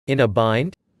In a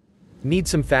bind? Need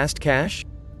some fast cash?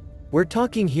 We're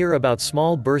talking here about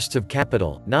small bursts of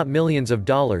capital, not millions of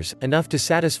dollars, enough to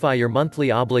satisfy your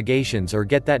monthly obligations or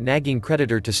get that nagging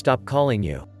creditor to stop calling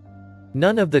you.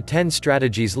 None of the 10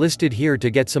 strategies listed here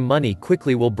to get some money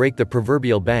quickly will break the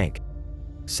proverbial bank.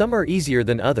 Some are easier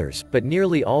than others, but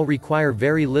nearly all require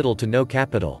very little to no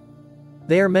capital.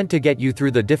 They are meant to get you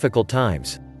through the difficult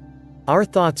times. Our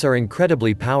thoughts are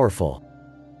incredibly powerful.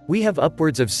 We have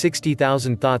upwards of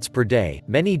 60,000 thoughts per day,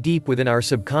 many deep within our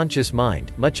subconscious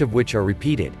mind, much of which are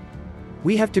repeated.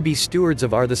 We have to be stewards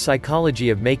of the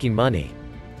psychology of making money.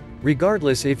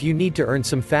 Regardless if you need to earn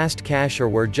some fast cash or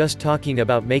we're just talking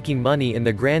about making money in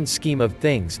the grand scheme of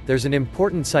things, there's an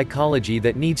important psychology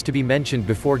that needs to be mentioned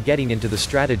before getting into the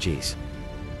strategies.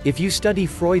 If you study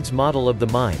Freud's model of the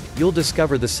mind, you'll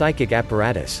discover the psychic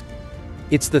apparatus.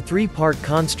 It's the three-part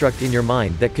construct in your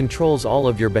mind that controls all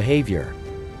of your behavior.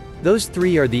 Those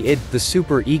three are the id, the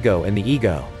superego, and the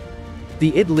ego.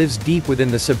 The id lives deep within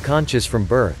the subconscious from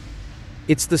birth.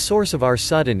 It's the source of our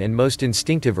sudden and most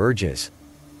instinctive urges.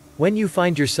 When you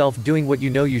find yourself doing what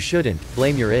you know you shouldn't,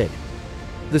 blame your id.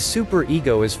 The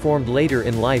superego is formed later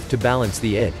in life to balance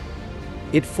the id.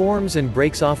 It forms and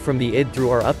breaks off from the id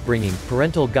through our upbringing,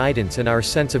 parental guidance, and our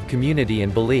sense of community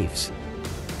and beliefs.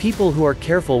 People who are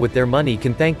careful with their money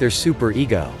can thank their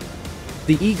superego.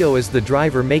 The ego is the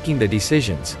driver making the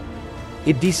decisions.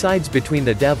 It decides between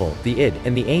the devil, the id,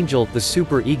 and the angel, the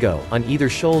superego, on either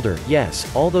shoulder.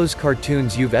 Yes, all those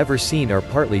cartoons you've ever seen are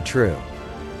partly true.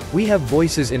 We have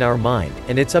voices in our mind,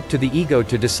 and it's up to the ego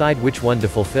to decide which one to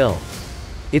fulfill.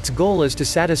 Its goal is to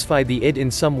satisfy the id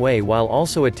in some way while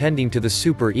also attending to the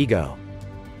superego.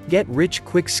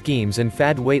 Get-rich-quick schemes and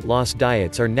fad weight loss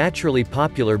diets are naturally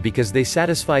popular because they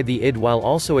satisfy the id while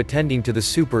also attending to the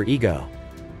superego.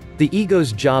 The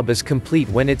ego's job is complete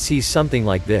when it sees something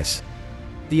like this.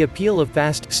 The appeal of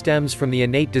fast stems from the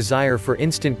innate desire for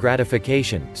instant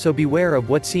gratification, so beware of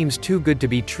what seems too good to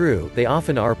be true. They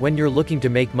often are, when you're looking to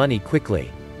make money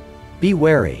quickly. Be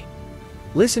wary.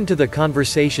 Listen to the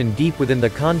conversation deep within the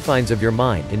confines of your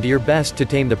mind and do your best to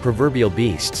tame the proverbial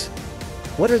beasts.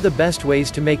 What are the best ways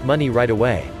to make money right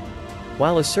away?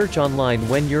 While a search online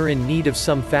when you're in need of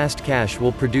some fast cash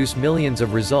will produce millions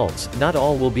of results, not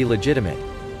all will be legitimate.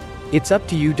 It's up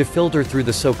to you to filter through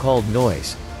the so-called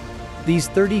noise. These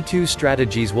 32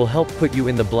 strategies will help put you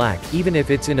in the black, even if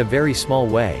it's in a very small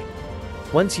way.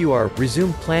 Once you are,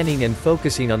 resume planning and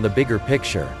focusing on the bigger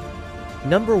picture.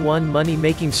 Number 1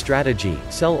 money-making strategy: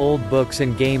 sell old books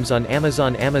and games on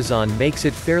Amazon. Amazon makes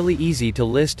it fairly easy to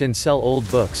list and sell old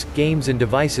books, games and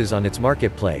devices on its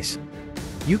marketplace.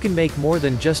 You can make more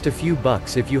than just a few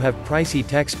bucks if you have pricey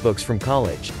textbooks from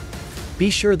college.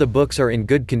 Be sure the books are in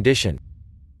good condition.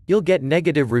 You'll get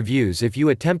negative reviews if you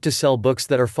attempt to sell books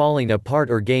that are falling apart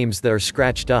or games that are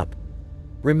scratched up.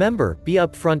 Remember, be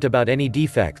upfront about any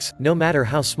defects, no matter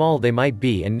how small they might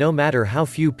be and no matter how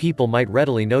few people might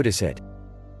readily notice it.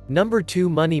 Number 2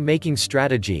 money-making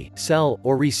strategy: sell,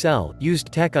 or resell,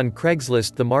 used tech on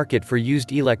Craigslist. The market for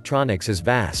used electronics is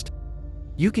vast.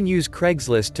 You can use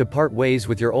Craigslist to part ways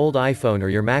with your old iPhone or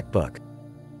your MacBook.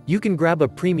 You can grab a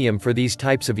premium for these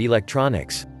types of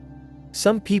electronics.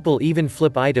 Some people even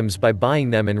flip items by buying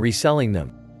them and reselling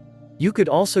them. You could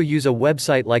also use a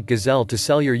website like Gazelle to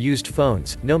sell your used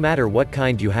phones, no matter what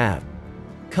kind you have.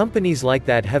 Companies like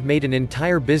that have made an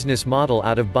entire business model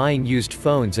out of buying used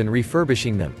phones and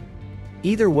refurbishing them.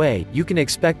 Either way, you can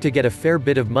expect to get a fair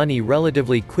bit of money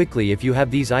relatively quickly if you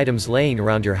have these items laying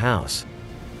around your house.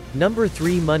 Number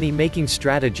 3 money-making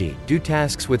strategy: do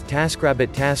tasks with TaskRabbit.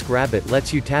 TaskRabbit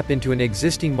lets you tap into an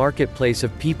existing marketplace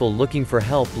of people looking for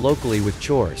help locally with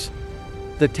chores.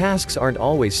 The tasks aren't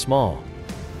always small.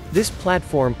 This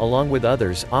platform, along with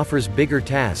others, offers bigger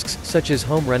tasks, such as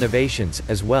home renovations,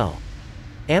 as well.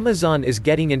 Amazon is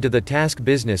getting into the task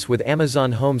business with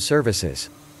Amazon Home Services.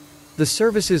 The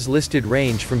services listed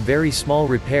range from very small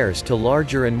repairs to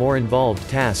larger and more involved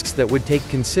tasks that would take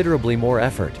considerably more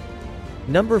effort.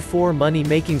 Number 4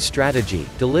 money-making strategy: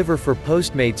 deliver for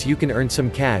Postmates. You can earn some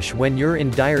cash when you're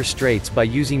in dire straits by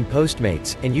using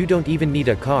Postmates, and you don't even need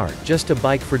a car, just a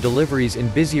bike for deliveries in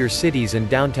busier cities and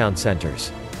downtown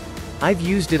centers. I've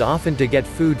used it often to get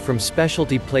food from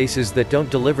specialty places that don't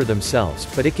deliver themselves,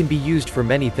 but it can be used for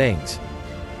many things.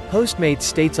 Postmates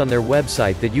states on their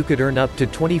website that you could earn up to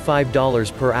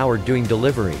 $25 per hour doing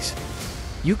deliveries.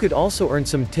 You could also earn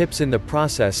some tips in the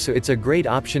process, so it's a great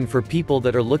option for people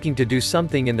that are looking to do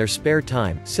something in their spare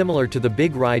time, similar to the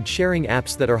big ride-sharing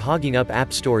apps that are hogging up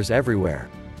app stores everywhere.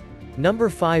 Number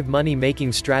 5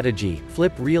 money-making strategy: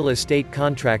 flip real estate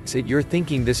contracts. You're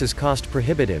thinking this is cost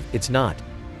prohibitive. It's not.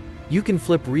 You can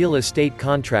flip real estate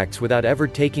contracts without ever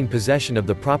taking possession of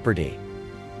the property.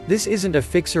 This isn't a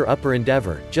fixer-upper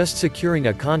endeavor, just securing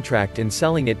a contract and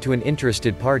selling it to an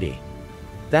interested party.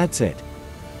 That's it.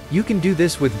 You can do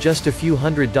this with just a few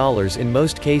 $100s in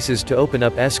most cases to open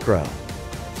up escrow.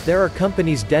 There are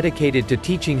companies dedicated to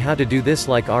teaching how to do this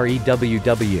like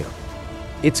REWW.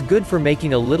 It's good for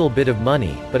making a little bit of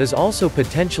money, but is also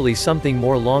potentially something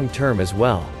more long-term as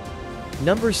well.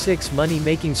 Number 6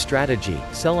 money-making strategy,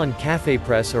 sell on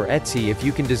CafePress or Etsy. If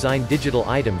you can design digital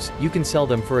items, you can sell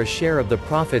them for a share of the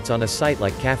profits on a site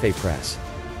like CafePress.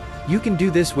 You can do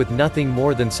this with nothing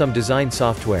more than some design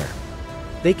software.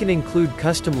 They can include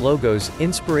custom logos,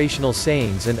 inspirational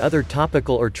sayings and other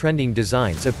topical or trending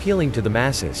designs appealing to the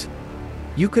masses.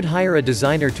 You could hire a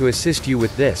designer to assist you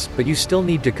with this, but you still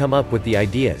need to come up with the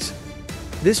ideas.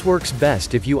 This works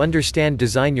best if you understand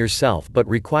design yourself but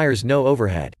requires no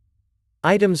overhead.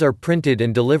 Items are printed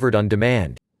and delivered on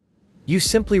demand. You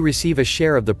simply receive a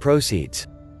share of the proceeds.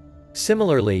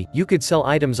 Similarly, you could sell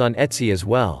items on Etsy as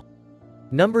well.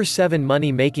 Number 7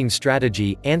 money-making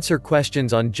strategy, answer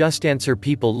questions on JustAnswer.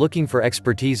 People looking for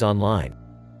expertise online.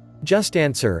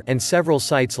 JustAnswer, and several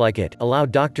sites like it, allow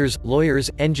doctors,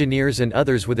 lawyers, engineers and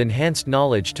others with enhanced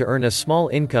knowledge to earn a small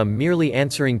income merely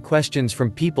answering questions from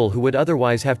people who would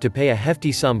otherwise have to pay a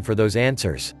hefty sum for those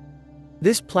answers.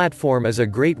 This platform is a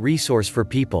great resource for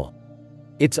people.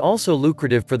 It's also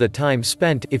lucrative for the time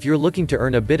spent if you're looking to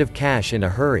earn a bit of cash in a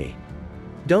hurry.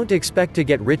 Don't expect to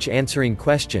get rich answering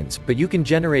questions, but you can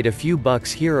generate a few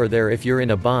bucks here or there if you're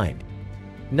in a bind.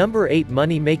 Number 8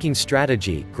 money-making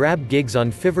strategy, grab gigs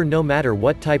on Fiverr. No matter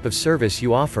what type of service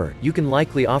you offer, you can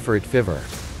likely offer it Fiverr.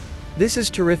 This is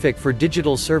terrific for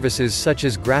digital services such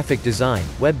as graphic design,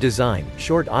 web design,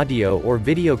 short audio or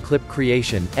video clip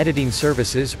creation, editing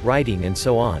services, writing and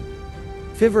so on.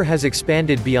 Fiverr has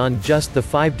expanded beyond just the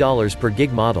 $5 per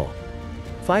gig model.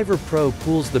 Fiverr Pro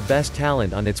pools the best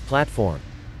talent on its platform.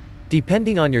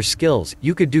 Depending on your skills,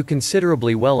 you could do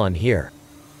considerably well on here.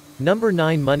 Number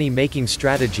 9 money-making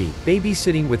strategy,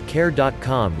 babysitting with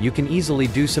care.com. You can easily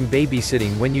do some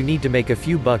babysitting when you need to make a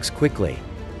few bucks quickly.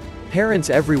 Parents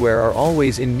everywhere are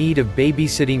always in need of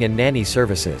babysitting and nanny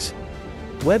services.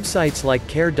 Websites like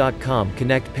care.com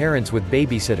connect parents with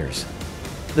babysitters.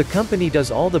 The company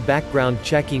does all the background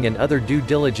checking and other due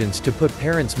diligence to put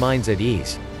parents' minds at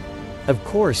ease. Of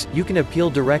course, you can appeal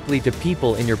directly to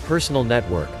people in your personal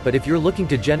network, but if you're looking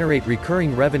to generate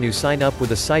recurring revenue, sign up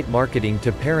with a site marketing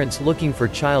to parents looking for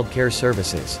child care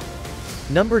services.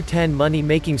 Number 10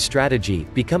 money-making strategy,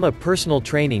 become a personal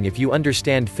training. If you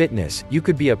understand fitness, you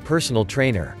could be a personal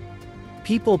trainer.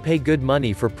 People pay good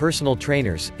money for personal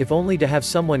trainers, if only to have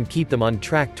someone keep them on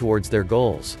track towards their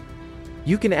goals.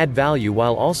 You can add value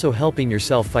while also helping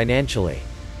yourself financially.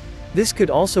 This could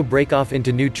also break off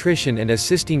into nutrition and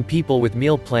assisting people with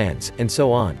meal plans, and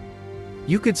so on.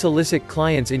 You could solicit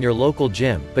clients in your local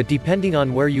gym, but depending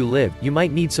on where you live, you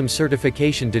might need some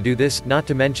certification to do this, not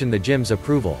to mention the gym's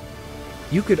approval.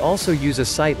 You could also use a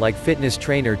site like Fitness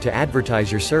Trainer to advertise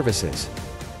your services.